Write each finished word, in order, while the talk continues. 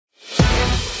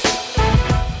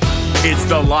It's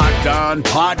the Locked On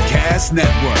Podcast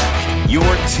Network, your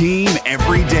team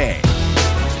every day.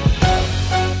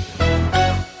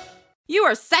 You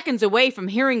are seconds away from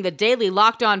hearing the daily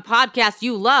Locked On podcast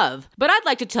you love, but I'd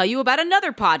like to tell you about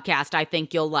another podcast I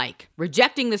think you'll like.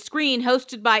 Rejecting the Screen,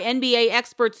 hosted by NBA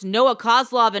experts Noah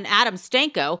Kozlov and Adam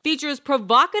Stanko, features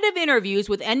provocative interviews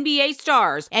with NBA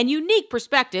stars and unique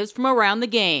perspectives from around the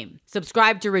game.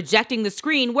 Subscribe to Rejecting the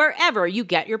Screen wherever you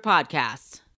get your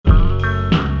podcasts.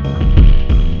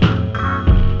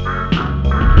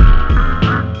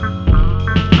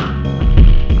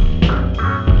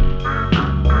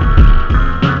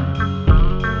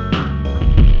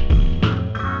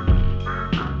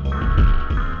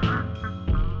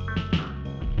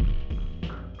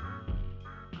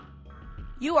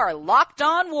 You are Locked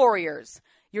On Warriors,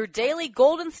 your daily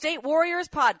Golden State Warriors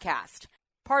podcast,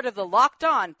 part of the Locked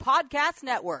On Podcast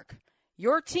Network,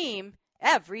 your team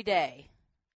every day.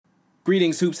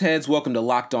 Greetings, Hoops heads. Welcome to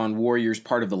Locked On Warriors,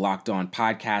 part of the Locked On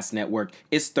Podcast Network.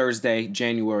 It's Thursday,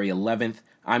 January 11th.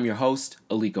 I'm your host,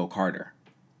 Aliko Carter.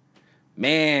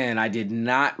 Man, I did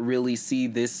not really see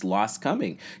this loss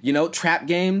coming. You know, trap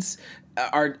games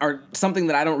are something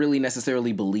that I don't really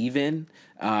necessarily believe in.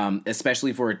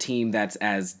 Especially for a team that's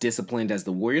as disciplined as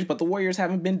the Warriors. But the Warriors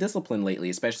haven't been disciplined lately,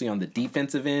 especially on the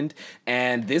defensive end.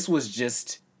 And this was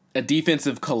just a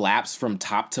defensive collapse from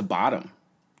top to bottom.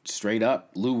 Straight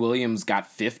up. Lou Williams got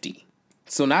 50.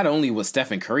 So not only was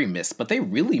Stephen Curry missed, but they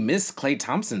really missed Klay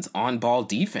Thompson's on-ball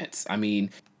defense. I mean,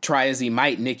 try as he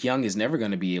might, Nick Young is never going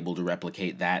to be able to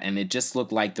replicate that. And it just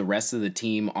looked like the rest of the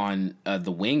team on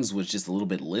the wings was just a little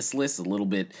bit listless,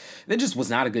 It just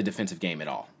was not a good defensive game at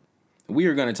all. We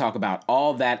are going to talk about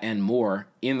all that and more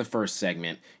in the first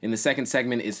segment. In the second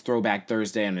segment is Throwback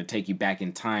Thursday. I'm going to take you back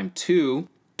in time to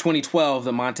 2012,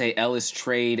 the Monta Ellis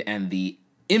trade and the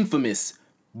infamous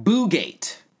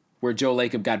Boogate, where Joe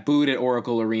Lacob got booed at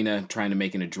Oracle Arena trying to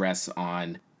make an address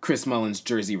on Chris Mullin's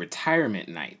jersey retirement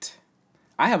night.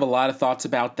 I have a lot of thoughts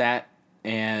about that,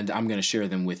 and I'm going to share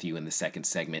them with you in the second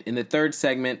segment. In the third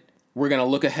segment, we're going to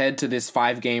look ahead to this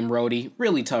 5-game roadie,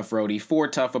 really tough roadie, 4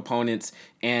 tough opponents,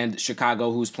 and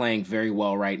Chicago, who's playing very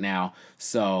well right now.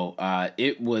 So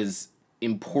it was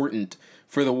important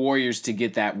for the Warriors to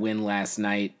get that win last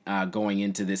night going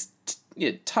into this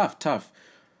tough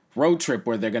road trip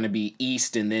where they're going to be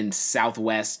east and then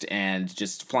southwest and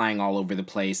just flying all over the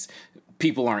place.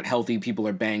 People aren't healthy. People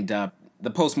are banged up. The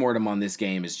postmortem on this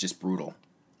game is just brutal.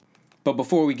 But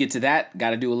before we get to that, got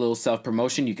to do a little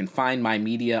self-promotion. You can find my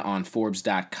media on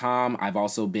Forbes.com. I've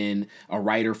also been a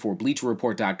writer for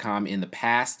BleacherReport.com in the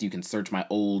past. You can search my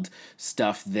old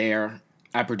stuff there.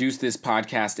 I produce this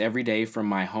podcast every day from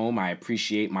my home. I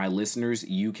appreciate my listeners.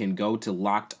 You can go to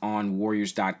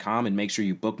LockedOnWarriors.com and make sure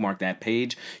you bookmark that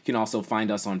page. You can also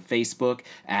find us on Facebook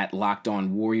at Locked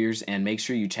On Warriors, and make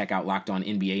sure you check out Locked On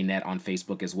NBA Net on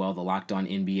Facebook as well. The Locked On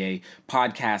NBA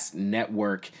Podcast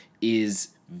Network is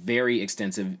very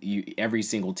extensive. Every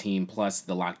single team plus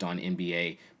the Locked On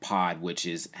NBA pod, which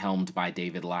is helmed by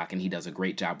David Locke, and he does a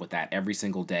great job with that every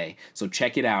single day. So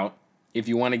check it out. If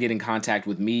you want to get in contact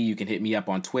with me, you can hit me up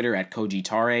on Twitter at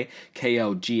Kogitare,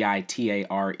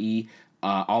 Kogitare.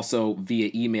 Also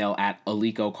via email at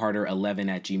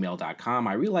alikocarter11@gmail.com.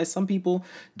 I realize some people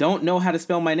don't know how to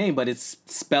spell my name, but it's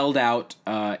spelled out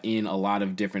in a lot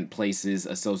of different places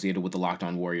associated with the Locked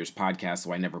On Warriors podcast,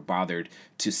 so I never bothered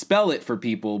to spell it for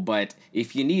people. But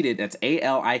if you need it, that's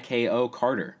ALIKO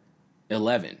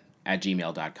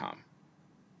Carter11@gmail.com.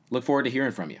 Look forward to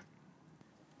hearing from you.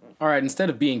 All right, instead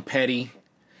of being petty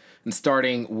and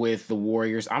starting with the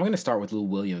Warriors, I'm going to start with Lou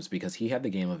Williams because he had the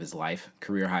game of his life,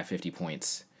 career-high 50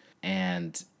 points.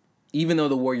 And even though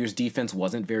the Warriors' defense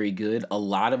wasn't very good, a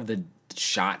lot of the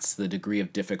shots, the degree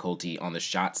of difficulty on the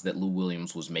shots that Lou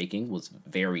Williams was making was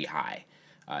very high.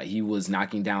 He was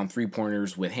knocking down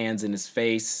three-pointers with hands in his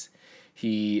face.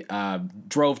 He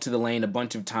drove to the lane a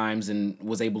bunch of times and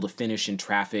was able to finish in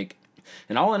traffic.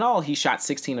 And all in all, he shot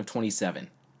 16 of 27,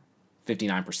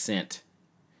 59%.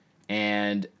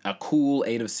 And a cool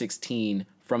 8 of 16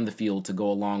 from the field to go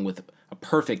along with a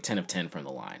perfect 10 of 10 from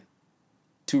the line.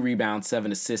 2 rebounds, 7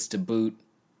 assists to boot,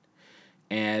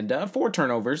 and 4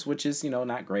 turnovers, which is,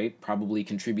 not great. Probably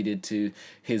contributed to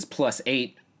his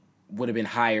 +8, would have been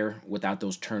higher without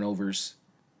those turnovers.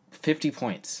 50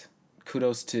 points.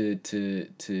 Kudos to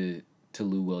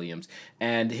Lou Williams.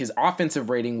 And his offensive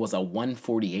rating was a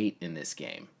 148 in this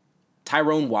game.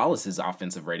 Tyrone Wallace's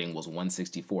offensive rating was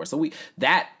 164. So we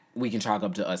can chalk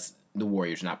up to us, the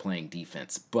Warriors, not playing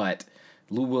defense. But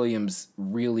Lou Williams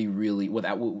really,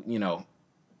 without,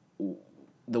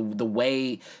 the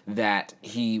way that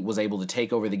he was able to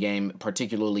take over the game,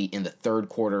 particularly in the third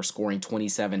quarter, scoring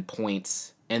 27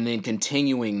 points, and then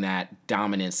continuing that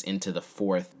dominance into the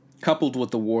fourth, coupled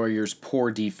with the Warriors'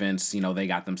 poor defense, they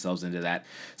got themselves into that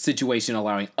situation,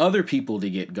 allowing other people to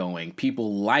get going.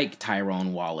 People like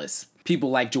Tyrone Wallace, people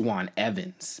like Juwan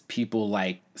Evans, people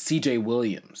like C.J.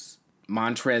 Williams,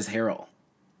 Montrezl Harrell.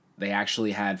 They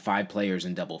actually had 5 players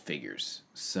in double figures.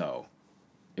 So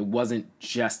it wasn't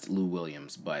just Lou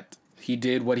Williams, but he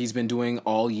did what he's been doing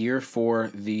all year for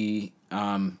the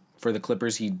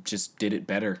Clippers. He just did it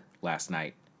better last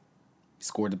night. He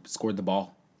scored the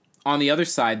ball. On the other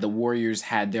side, the Warriors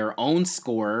had their own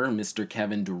scorer, Mr.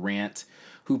 Kevin Durant,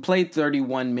 who played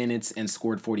 31 minutes and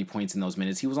scored 40 points in those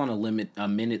minutes. He was on a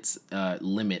minutes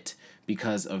limit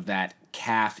because of that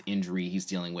calf injury he's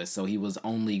dealing with, so he was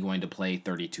only going to play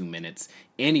 32 minutes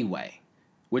anyway,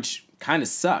 which kind of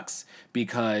sucks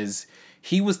because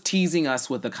he was teasing us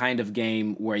with the kind of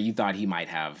game where you thought he might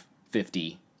have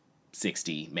 50,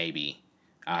 60, maybe.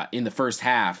 In the first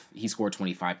half, he scored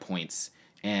 25 points,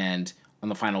 and on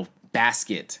the final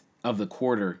basket of the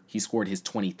quarter, he scored his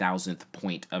 20,000th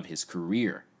point of his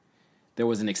career. There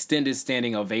was an extended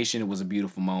standing ovation. It was a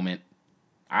beautiful moment.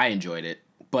 I enjoyed it.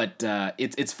 But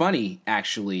it's funny,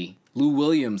 actually. Lou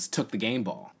Williams took the game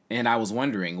ball. And I was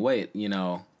wondering,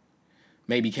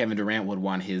 maybe Kevin Durant would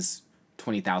want his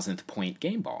 20,000th point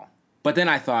game ball. But then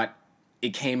I thought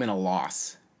it came in a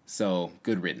loss. So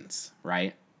good riddance,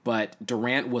 right? But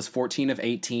Durant was 14 of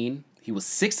 18. He was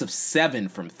 6 of 7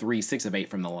 from 3, 6 of 8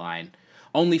 from the line.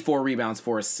 Only 4 rebounds,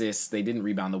 4 assists. They didn't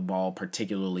rebound the ball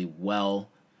particularly well.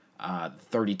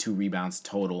 32 rebounds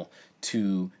total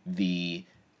to the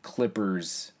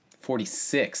Clippers'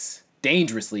 46.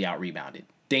 Dangerously out-rebounded.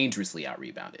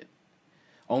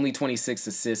 Only 26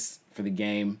 assists for the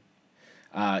game.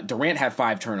 Durant had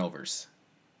 5 turnovers,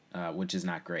 which is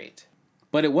not great.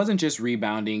 But it wasn't just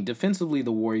rebounding. Defensively,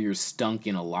 the Warriors stunk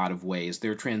in a lot of ways.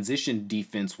 Their transition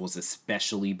defense was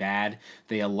especially bad.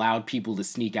 They allowed people to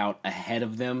sneak out ahead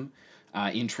of them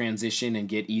in transition and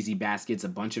get easy baskets a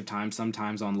bunch of times,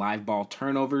 sometimes on live ball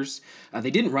turnovers.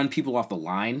 They didn't run people off the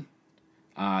line.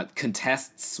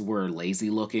 Contests were lazy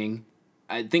looking.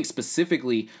 I think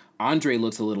specifically, Andre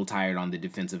looks a little tired on the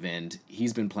defensive end.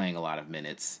 He's been playing a lot of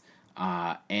minutes.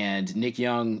 And Nick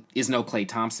Young is no Klay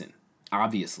Thompson,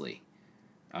 obviously.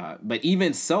 But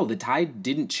even so, the tide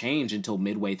didn't change until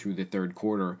midway through the third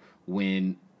quarter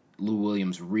when Lou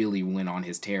Williams really went on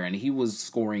his tear. And he was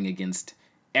scoring against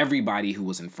everybody who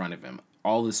was in front of him.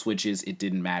 All the switches, it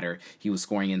didn't matter. He was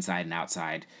scoring inside and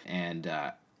outside. And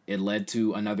it led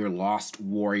to another lost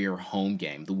Warrior home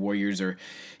game. The Warriors are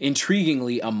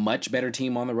intriguingly a much better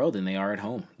team on the road than they are at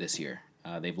home this year.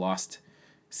 They've lost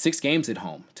 6 games at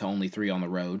home to only 3 on the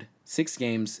road. 6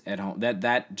 games at home.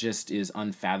 That just is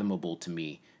unfathomable to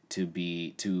me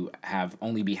to have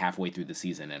only be halfway through the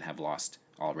season and have lost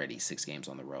already 6 games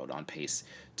on the road, on pace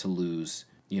to lose,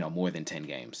 more than 10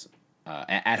 games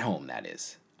at home. That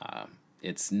is,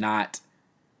 it's not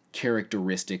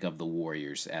characteristic of the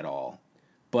Warriors at all.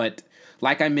 But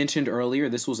like I mentioned earlier,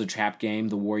 this was a trap game.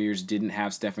 The Warriors didn't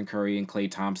have Stephen Curry and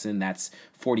Klay Thompson. That's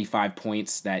 45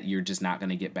 points that you're just not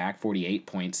going to get back. 48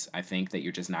 points, I think, that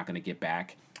you're just not going to get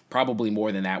back. Probably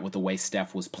more than that with the way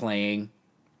Steph was playing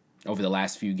over the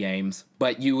last few games.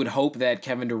 But you would hope that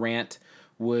Kevin Durant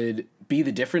would be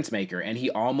the difference maker, and he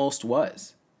almost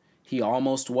was.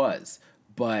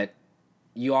 But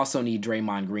you also need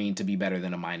Draymond Green to be better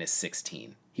than a minus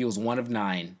 16. He was 1 of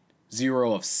 9.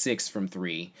 0 of 6 from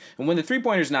 3. And when the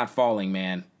three-pointer's not falling,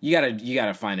 man, you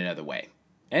gotta find another way.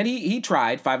 And he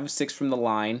tried, 5 of 6 from the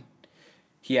line.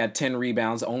 He had 10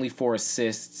 rebounds, only 4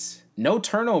 assists, no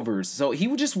turnovers. So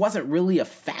he just wasn't really a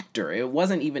factor. It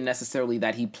wasn't even necessarily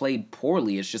that he played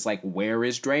poorly. It's just like, where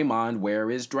is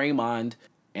Draymond?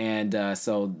 And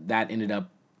so that ended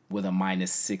up with a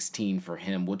minus 16 for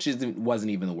him, which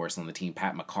wasn't even the worst on the team.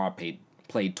 Pat McCaw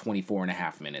played 24 and a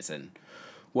half minutes and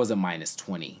was a minus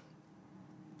 20.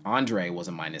 Andre was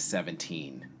a minus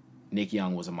 17. Nick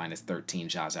Young was a minus 13.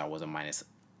 Jaja was a minus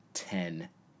 10.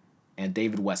 And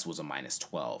David West was a minus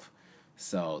 12.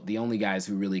 So the only guys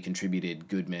who really contributed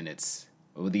good minutes,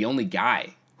 or the only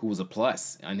guy who was a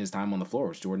plus on his time on the floor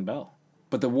was Jordan Bell.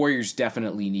 But the Warriors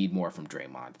definitely need more from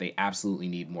Draymond. They absolutely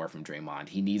need more from Draymond.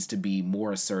 He needs to be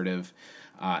more assertive.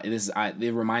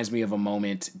 It reminds me of a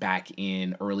moment back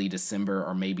in early December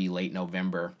or maybe late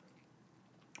November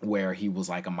where he was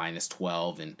like a minus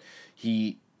 12 and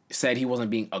he said he wasn't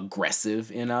being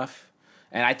aggressive enough.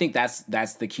 And I think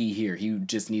that's the key here. He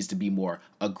just needs to be more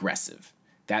aggressive.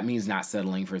 That means not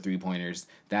settling for three-pointers.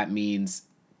 That means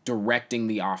directing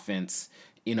the offense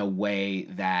in a way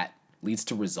that leads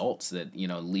to results, that,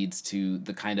 leads to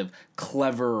the kind of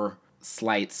clever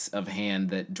sleights of hand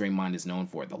that Draymond is known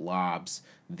for, the lobs,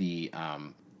 the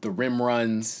rim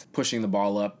runs, pushing the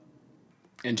ball up,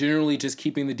 and generally just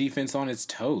keeping the defense on its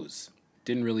toes.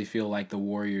 Didn't really feel like the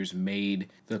Warriors made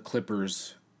the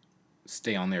Clippers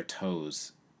stay on their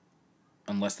toes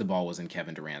unless the ball was in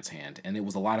Kevin Durant's hand. And it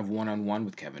was a lot of one-on-one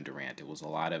with Kevin Durant. It was a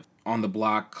lot of on the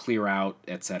block, clear out,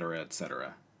 etc.,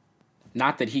 etc.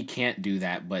 Not that he can't do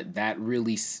that, but that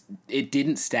really, it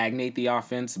didn't stagnate the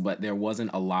offense, but there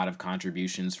wasn't a lot of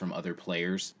contributions from other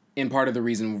players. And part of the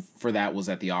reason for that was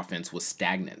that the offense was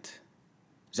stagnant.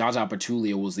 Zaza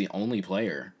Pachulia was the only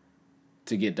player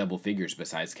to get double figures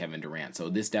besides Kevin Durant. So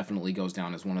this definitely goes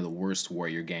down as one of the worst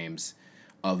Warrior games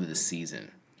of the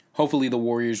season. Hopefully the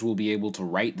Warriors will be able to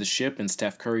right the ship and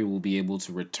Steph Curry will be able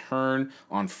to return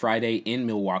on Friday in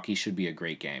Milwaukee. Should be a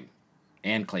great game.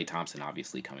 And Klay Thompson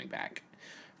obviously coming back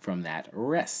from that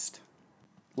rest.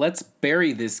 Let's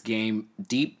bury this game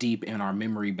deep in our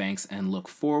memory banks and look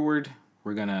forward.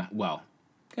 We're gonna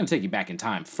take you back in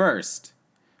time first,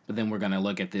 but then we're gonna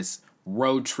look at this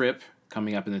road trip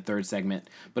coming up in the third segment.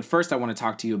 But first I want to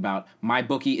talk to you about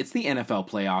MyBookie. It's the NFL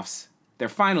playoffs. They're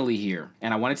finally here,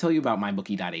 and I want to tell you about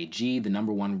MyBookie.ag, the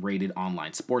 #1 rated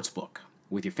online sportsbook.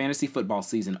 With your fantasy football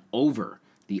season over,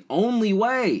 the only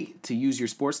way to use your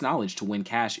sports knowledge to win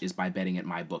cash is by betting at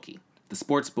MyBookie, the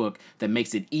sportsbook that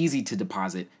makes it easy to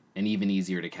deposit and even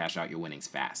easier to cash out your winnings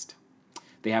fast.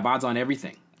 They have odds on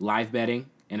everything, live betting,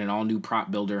 and an all-new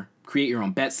prop builder. Create your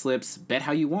own bet slips, bet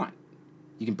how you want.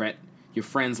 You can bet your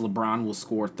friend's LeBron will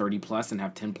score 30-plus and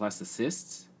have 10-plus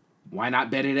assists. Why not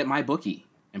bet it at MyBookie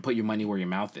and put your money where your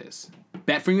mouth is?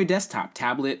 Bet from your desktop,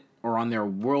 tablet, or on their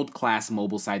world-class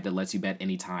mobile site that lets you bet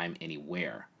anytime,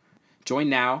 anywhere. Join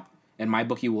now, and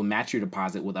MyBookie will match your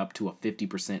deposit with up to a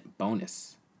 50%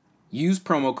 bonus. Use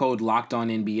promo code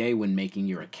LOCKEDONNBA when making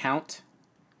your account.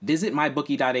 Visit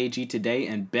MyBookie.ag today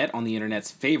and bet on the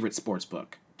internet's favorite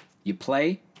sportsbook. You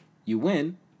play, you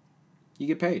win, you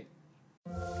get paid.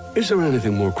 Is there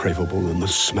anything more craveable than the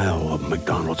smell of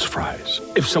McDonald's fries?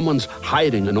 If someone's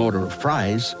hiding an order of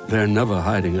fries, they're never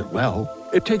hiding it well.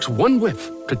 It takes one whiff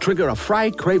to trigger a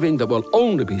fry craving that will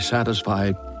only be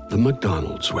satisfied the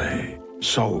McDonald's way.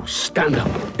 So stand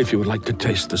up if you would like to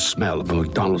taste the smell of a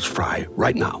McDonald's fry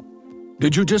right now.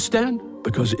 Did you just stand?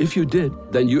 Because if you did,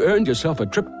 then you earned yourself a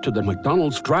trip to the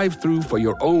McDonald's drive-thru for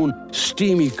your own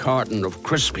steamy carton of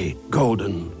crispy,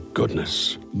 golden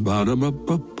goodness.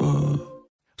 Ba-da-ba-ba-ba.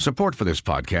 Support for this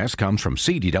podcast comes from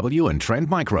CDW and Trend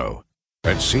Micro.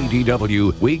 At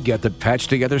CDW, we get that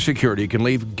patched-together security can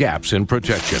leave gaps in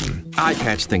protection. I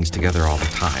patch things together all the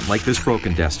time, like this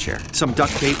broken desk chair. Some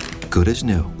duct tape, good as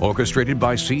new. Orchestrated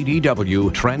by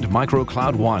CDW, Trend Micro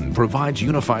Cloud One provides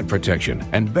unified protection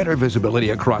and better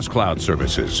visibility across cloud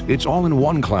services. It's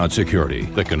all-in-one cloud security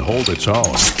that can hold its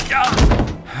own.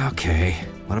 Okay.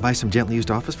 Want to buy some gently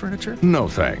used office furniture? No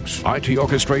thanks. IT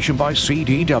orchestration by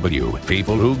CDW.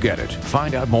 People who get it.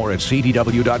 Find out more at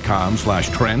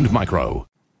cdw.com/trendmicro.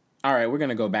 All right, we're going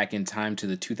to go back in time to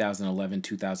the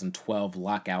 2011-2012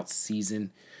 lockout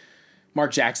season.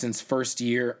 Mark Jackson's first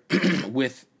year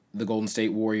with the Golden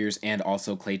State Warriors and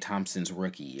also Klay Thompson's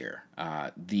rookie year.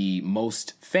 The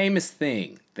most famous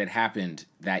thing that happened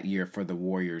that year for the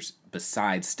Warriors,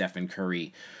 besides Stephen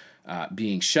Curry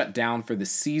being shut down for the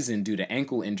season due to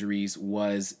ankle injuries,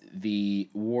 was the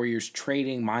Warriors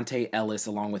trading Monta Ellis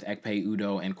along with Ekpe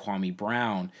Udoh and Kwame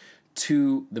Brown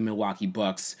to the Milwaukee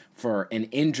Bucks for an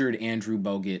injured Andrew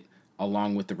Bogut,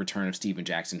 along with the return of Stephen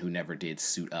Jackson, who never did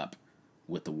suit up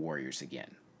with the Warriors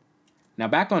again. Now,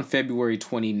 back on February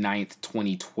 29th,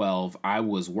 2012, I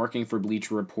was working for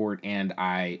Bleacher Report, and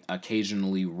I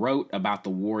occasionally wrote about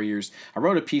the Warriors. I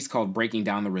wrote a piece called Breaking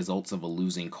Down the Results of a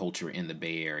Losing Culture in the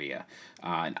Bay Area.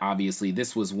 And obviously,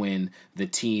 this was when the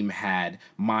team had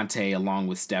Monta along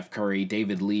with Steph Curry.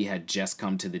 David Lee had just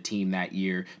come to the team that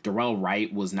year. Darrell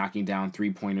Wright was knocking down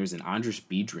three-pointers, and Andris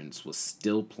Biedrins was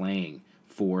still playing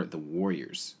for the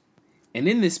Warriors. And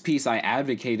in this piece, I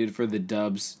advocated for the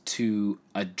Dubs to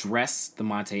address the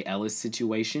Monta Ellis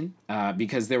situation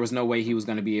because there was no way he was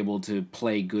going to be able to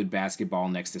play good basketball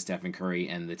next to Stephen Curry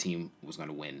and the team was going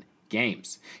to win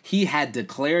games. He had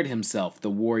declared himself the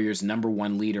Warriors'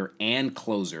 #1 leader and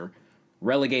closer,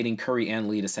 relegating Curry and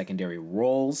Lee to secondary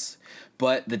roles,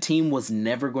 but the team was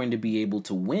never going to be able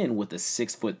to win with a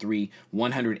 6'3",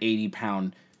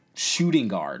 180-pound shooting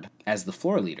guard as the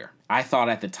floor leader. I thought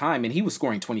at the time, and he was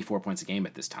scoring 24 points a game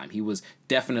at this time, he was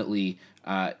definitely,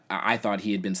 I thought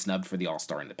he had been snubbed for the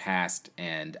All-Star in the past,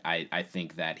 and I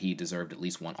think that he deserved at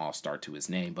least one All-Star to his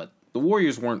name, but the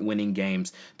Warriors weren't winning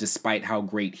games despite how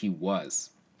great he was.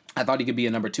 I thought he could be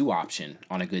a number 2 option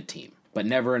on a good team, but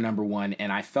never a number 1.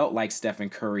 And I felt like Stephen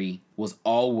Curry was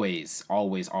always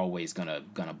gonna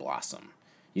blossom.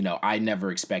 You know, I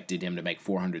never expected him to make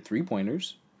 400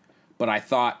 3-pointers, but I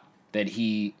thought that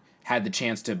he had the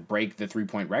chance to break the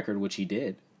 3-point record, which he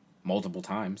did multiple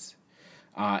times.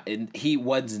 And he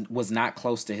was not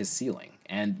close to his ceiling,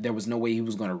 and there was no way he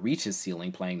was going to reach his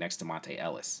ceiling playing next to Monta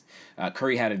Ellis.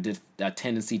 Curry had a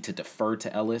tendency to defer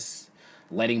to Ellis,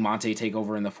 letting Monta take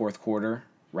over in the fourth quarter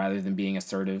rather than being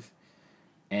assertive,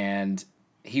 and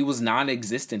he was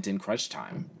non-existent in crunch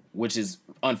time, which is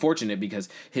unfortunate because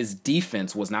his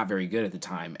defense was not very good at the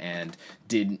time, and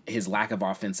his lack of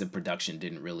offensive production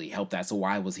didn't really help that. So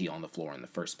why was he on the floor in the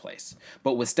first place?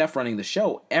 But with Steph running the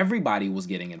show, everybody was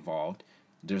getting involved.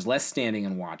 There's less standing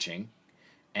and watching,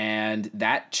 and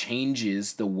that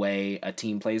changes the way a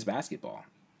team plays basketball.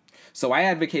 So I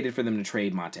advocated for them to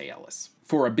trade Monta Ellis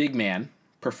for a big man,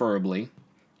 preferably.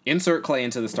 Insert Klay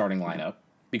into the starting lineup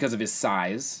because of his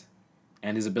size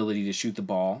and his ability to shoot the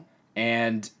ball,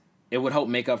 and it would help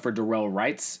make up for Darrell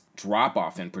Wright's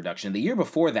drop-off in production. The year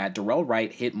before that, Darrell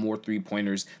Wright hit more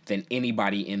three-pointers than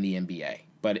anybody in the NBA,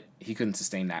 but he couldn't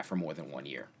sustain that for more than 1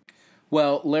 year.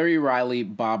 Well, Larry Riley,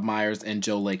 Bob Myers, and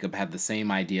Joe Lacob had the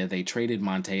same idea. They traded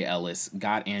Monta Ellis,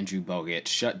 got Andrew Bogut,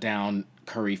 shut down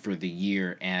Curry for the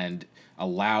year, and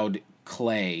allowed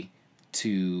Klay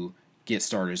to get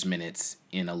starters minutes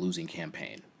in a losing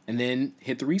campaign, and then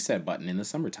hit the reset button in the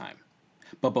summertime.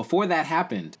 But before that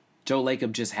happened, Joe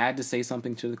Lacob just had to say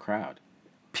something to the crowd.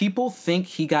 People think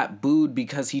he got booed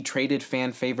because he traded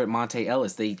fan favorite Monta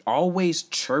Ellis. They always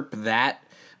chirp that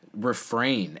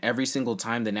refrain every single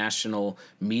time the national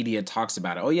media talks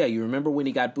about it. Oh yeah, you remember when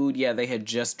he got booed? Yeah, they had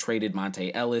just traded Monta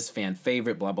Ellis, fan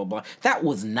favorite, blah, blah, blah. That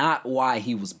was not why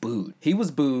he was booed. He was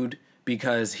booed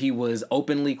because he was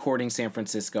openly courting San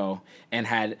Francisco and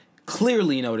had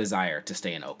clearly no desire to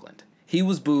stay in Oakland. He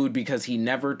was booed because he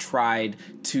never tried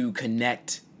to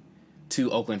connect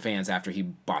to Oakland fans after he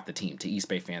bought the team, to East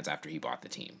Bay fans after he bought the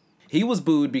team. He was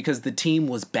booed because the team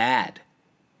was bad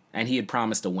and he had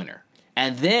promised a winner.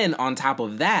 And then on top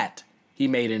of that, he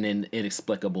made an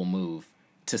inexplicable move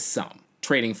to some,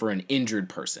 trading for an injured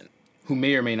person who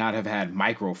may or may not have had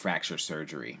microfracture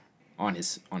surgery on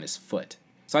his foot.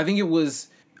 So I think it was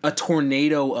a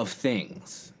tornado of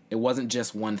things. It wasn't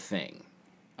just one thing.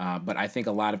 But I think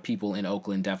a lot of people in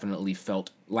Oakland definitely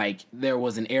felt like there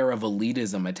was an air of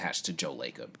elitism attached to Joe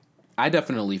Lacob. I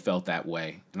definitely felt that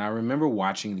way. And I remember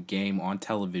watching the game on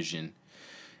television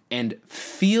and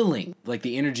feeling like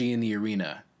the energy in the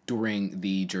arena during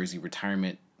the jersey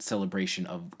retirement celebration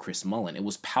of Chris Mullin. It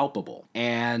was palpable.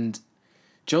 And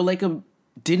Joe Lacob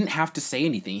didn't have to say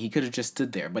anything. He could have just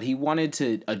stood there. But he wanted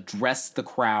to address the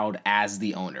crowd as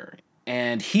the owner.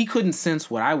 And he couldn't sense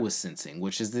what I was sensing,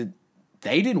 which is that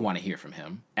they didn't want to hear from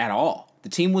him at all. The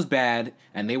team was bad,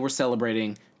 and they were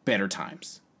celebrating better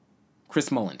times. Chris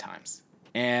Mullin times.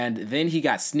 And then he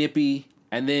got snippy,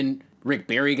 and then Rick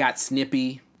Barry got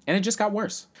snippy. And it just got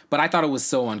worse. But I thought it was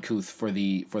so uncouth for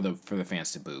the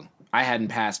fans to boo. I hadn't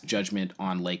passed judgment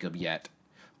on Lacob yet,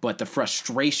 but the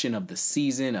frustration of the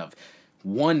season, of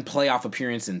one playoff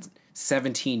appearance in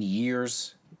 17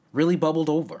 years, really bubbled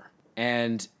over.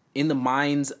 And in the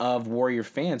minds of Warrior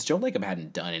fans, Joe Lacob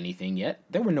hadn't done anything yet.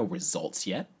 There were no results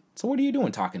yet. So what are you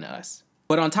doing talking to us?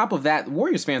 But on top of that,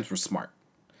 Warriors fans were smart.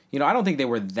 You know, I don't think they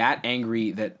were that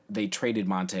angry that they traded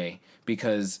Monta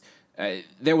because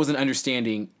there was an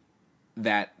understanding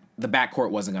that the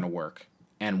backcourt wasn't going to work,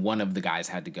 and one of the guys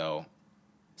had to go.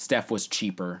 Steph was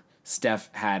cheaper.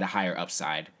 Steph had a higher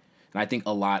upside. And I think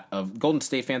a lot of Golden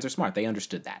State fans are smart. They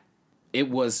understood that. It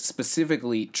was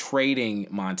specifically trading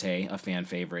Monta, a fan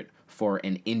favorite, for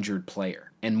an injured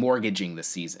player and mortgaging the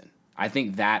season. I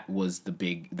think that was the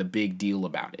big deal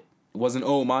about it. It wasn't,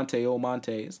 oh,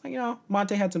 Monta. It's like, you know,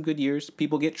 Monta had some good years.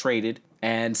 People get traded,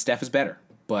 and Steph is better.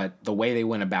 But the way they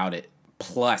went about it,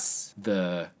 plus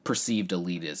the perceived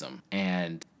elitism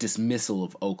and dismissal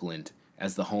of Oakland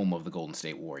as the home of the Golden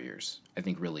State Warriors, I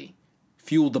think really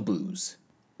fueled the boos.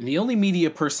 And the only media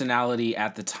personality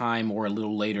at the time or a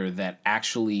little later that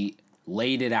actually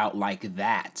laid it out like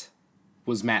that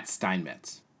was Matt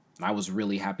Steinmetz. And I was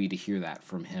really happy to hear that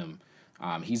from him.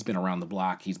 He's been around the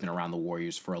block. He's been around the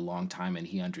Warriors for a long time, and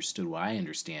he understood what I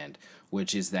understand,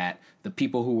 which is that the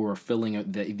people who were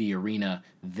filling the arena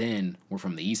then were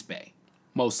from the East Bay,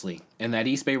 mostly. And that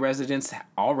East Bay residents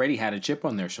already had a chip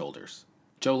on their shoulders.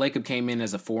 Joe Lacob came in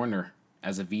as a foreigner,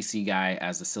 as a VC guy,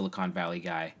 as a Silicon Valley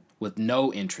guy, with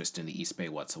no interest in the East Bay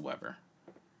whatsoever.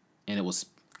 And it was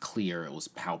clear, it was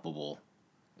palpable.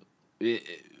 It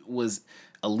was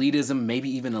elitism, maybe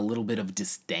even a little bit of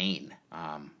disdain.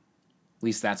 At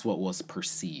least that's what was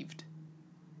perceived.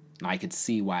 And I could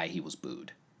see why he was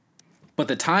booed. But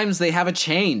the times, they haven't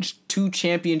changed. 2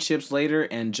 championships later,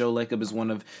 and Joe Lacob is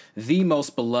one of the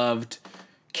most beloved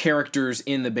characters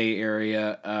in the Bay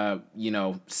Area,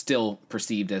 still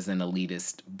perceived as an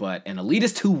elitist, but an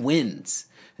elitist who wins.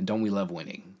 And don't we love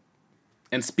winning?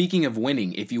 And speaking of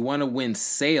winning, if you want to win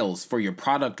sales for your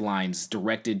product lines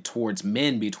directed towards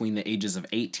men between the ages of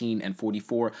 18 and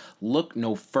 44, look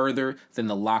no further than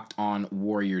the Locked On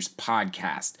Warriors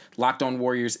podcast. Locked On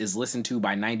Warriors is listened to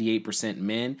by 98%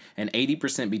 men and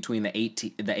 80% between the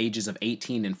ages of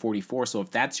 18 and 44. So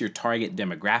if that's your target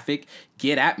demographic,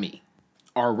 get at me.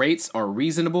 Our rates are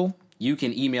reasonable. You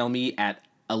can email me at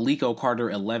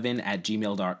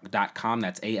alikocarter11@gmail.com.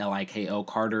 That's ALIKO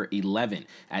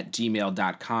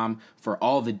Carter11@gmail.com. For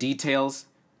all the details,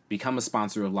 become a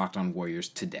sponsor of Locked On Warriors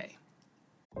today.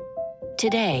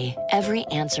 Today, every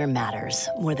answer matters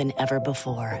more than ever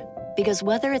before. Because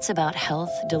whether it's about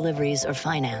health, deliveries, or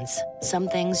finance, some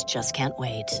things just can't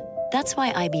wait. That's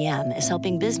why IBM is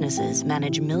helping businesses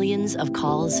manage millions of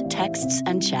calls, texts,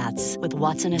 and chats with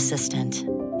Watson Assistant.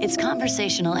 It's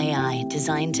conversational AI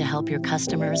designed to help your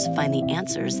customers find the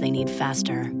answers they need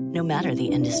faster, no matter the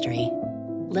industry.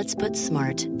 Let's put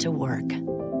smart to work.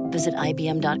 Visit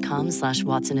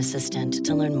IBM.com/Watson Assistant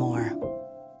to learn more.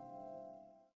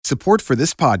 Support for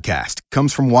this podcast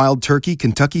comes from Wild Turkey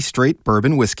Kentucky Straight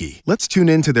Bourbon Whiskey. Let's tune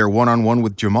in to their one-on-one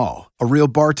with Jamal, a real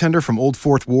bartender from Old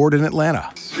Fourth Ward in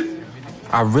Atlanta.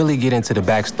 I really get into the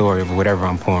backstory of whatever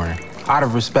I'm pouring, out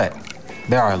of respect.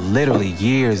 There are literally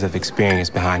years of experience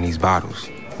behind these bottles.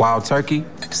 Wild Turkey,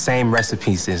 same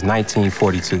recipe since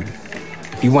 1942.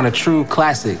 If you want a true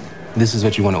classic, this is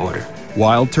what you want to order.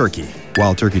 Wild Turkey.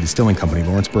 Wild Turkey Distilling Company,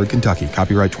 Lawrenceburg, Kentucky.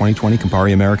 Copyright 2020,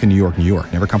 Campari American, New York, New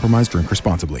York. Never compromise, drink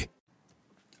responsibly.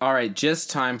 All right, just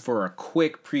time for a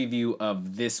quick preview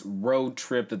of this road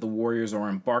trip that the Warriors are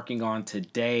embarking on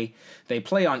today. They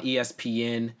play on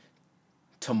ESPN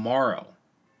tomorrow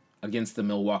against the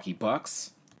Milwaukee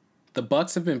Bucks. The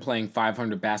Bucks have been playing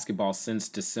 .500 basketball since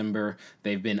December.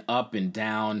 They've been up and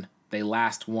down. They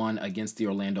last won against the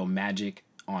Orlando Magic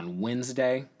on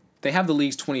Wednesday. They have the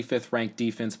league's 25th ranked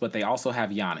defense, but they also have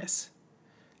Giannis.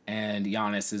 And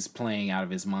Giannis is playing out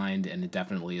of his mind and it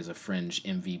definitely is a fringe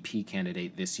MVP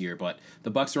candidate this year. But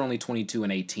the Bucks are only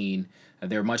 22-18.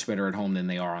 They're much better at home than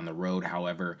they are on the road,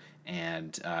 however,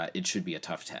 and it should be a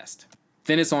tough test.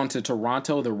 Then it's on to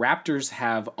Toronto. The Raptors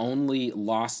have only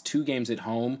lost 2 games at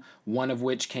home, one of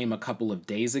which came a couple of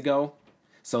days ago.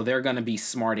 So they're going to be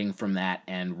smarting from that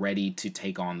and ready to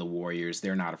take on the Warriors.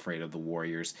 They're not afraid of the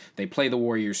Warriors. They play the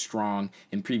Warriors strong.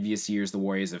 In previous years, the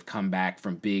Warriors have come back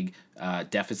from big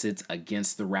deficits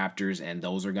against the Raptors, and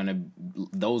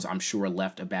those I'm sure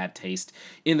left a bad taste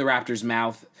in the Raptors'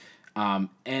 mouth.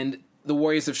 And the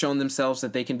Warriors have shown themselves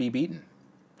that they can be beaten.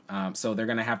 So they're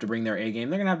going to have to bring their A game.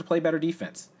 They're going to have to play better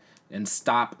defense and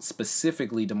stop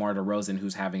specifically DeMar DeRozan,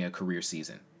 who's having a career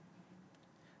season.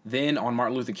 Then on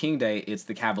Martin Luther King Day, it's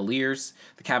the Cavaliers.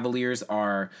 The Cavaliers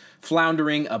are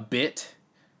floundering a bit,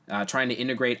 trying to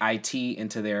integrate IT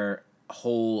into their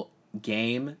whole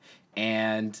game.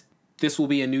 And this will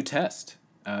be a new test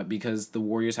because the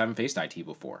Warriors haven't faced IT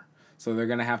before. So they're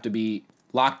going to have to be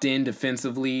locked in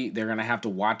defensively. They're going to have to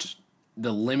watch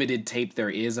the limited tape there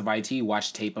is of IT,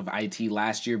 watch tape of IT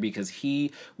last year because he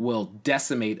will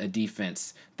decimate a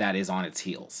defense that is on its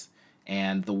heels.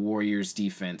 And the Warriors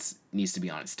defense needs to be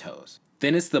on its toes.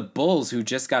 Then it's the Bulls who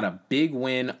just got a big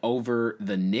win over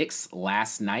the Knicks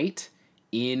last night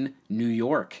in New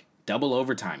York. Double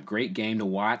overtime. Great game to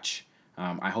watch.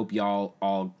 I hope y'all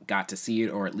all got to see it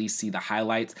or at least see the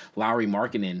highlights. Lauri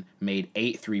Markkanen made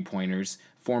 8 3-pointers.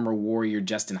 Former Warrior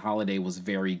Justin Holiday was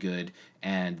very good,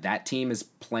 and that team is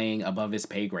playing above his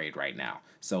pay grade right now.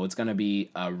 So it's going to be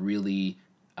a really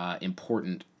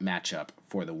important matchup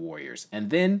for the Warriors.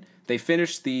 And then they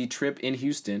finished the trip in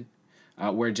Houston,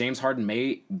 where James Harden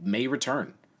may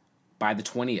return by the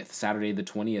 20th, Saturday the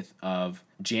 20th of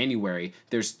January.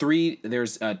 There's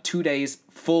 2 days,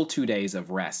 full 2 days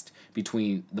of rest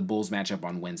between the Bulls matchup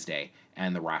on Wednesday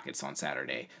and the Rockets on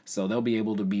Saturday. So they'll be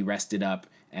able to be rested up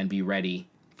and be ready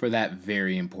for that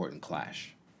very important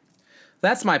clash.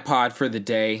 That's my pod for the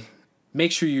day.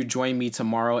 Make sure you join me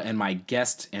tomorrow and my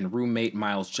guest and roommate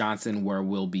Miles Johnson, where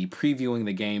we'll be previewing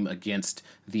the game against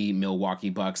the Milwaukee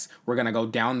Bucks. We're going to go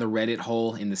down the Reddit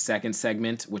hole in the second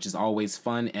segment, which is always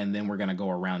fun, and then we're going to go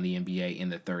around the NBA in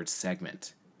the third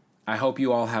segment. I hope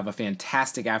you all have a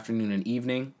fantastic afternoon and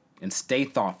evening, and stay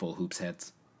thoughtful, Hoops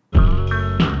Heads.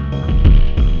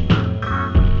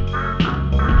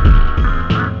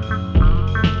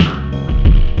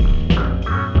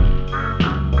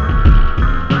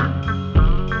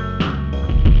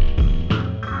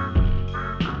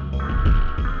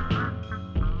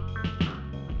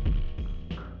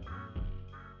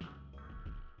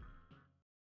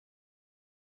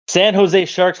 San Jose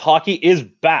Sharks hockey is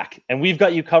back, and we've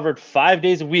got you covered 5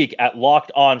 days a week at Locked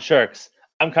On Sharks.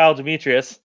 I'm Kyle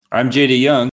Demetrius. I'm JD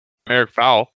Young. I'm Eric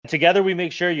Fowl. Together, we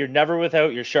make sure you're never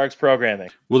without your Sharks programming.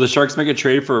 Will the Sharks make a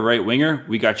trade for a right winger?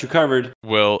 We got you covered.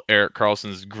 Will Erik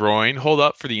Karlsson's groin hold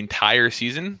up for the entire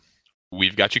season?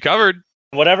 We've got you covered.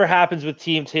 Whatever happens with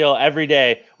Team Teal every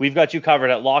day, we've got you covered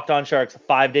at Locked On Sharks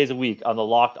 5 days a week on the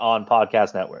Locked On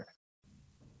Podcast Network.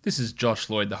 This is Josh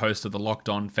Lloyd, the host of the Locked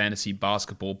On Fantasy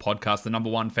Basketball Podcast, the number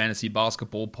one fantasy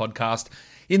basketball podcast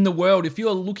in the world. If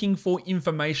you're looking for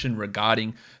information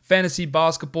regarding fantasy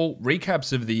basketball,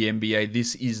 recaps of the NBA,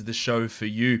 this is the show for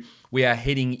you. We are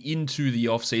heading into the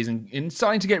off-season and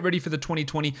starting to get ready for the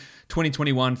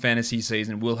 2020-2021 fantasy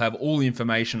season. We'll have all the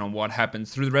information on what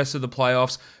happens through the rest of the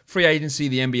playoffs, free agency,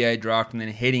 the NBA draft, and then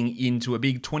heading into a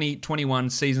big 2021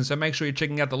 season. So make sure you're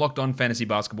checking out the Locked On Fantasy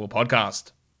Basketball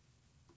Podcast.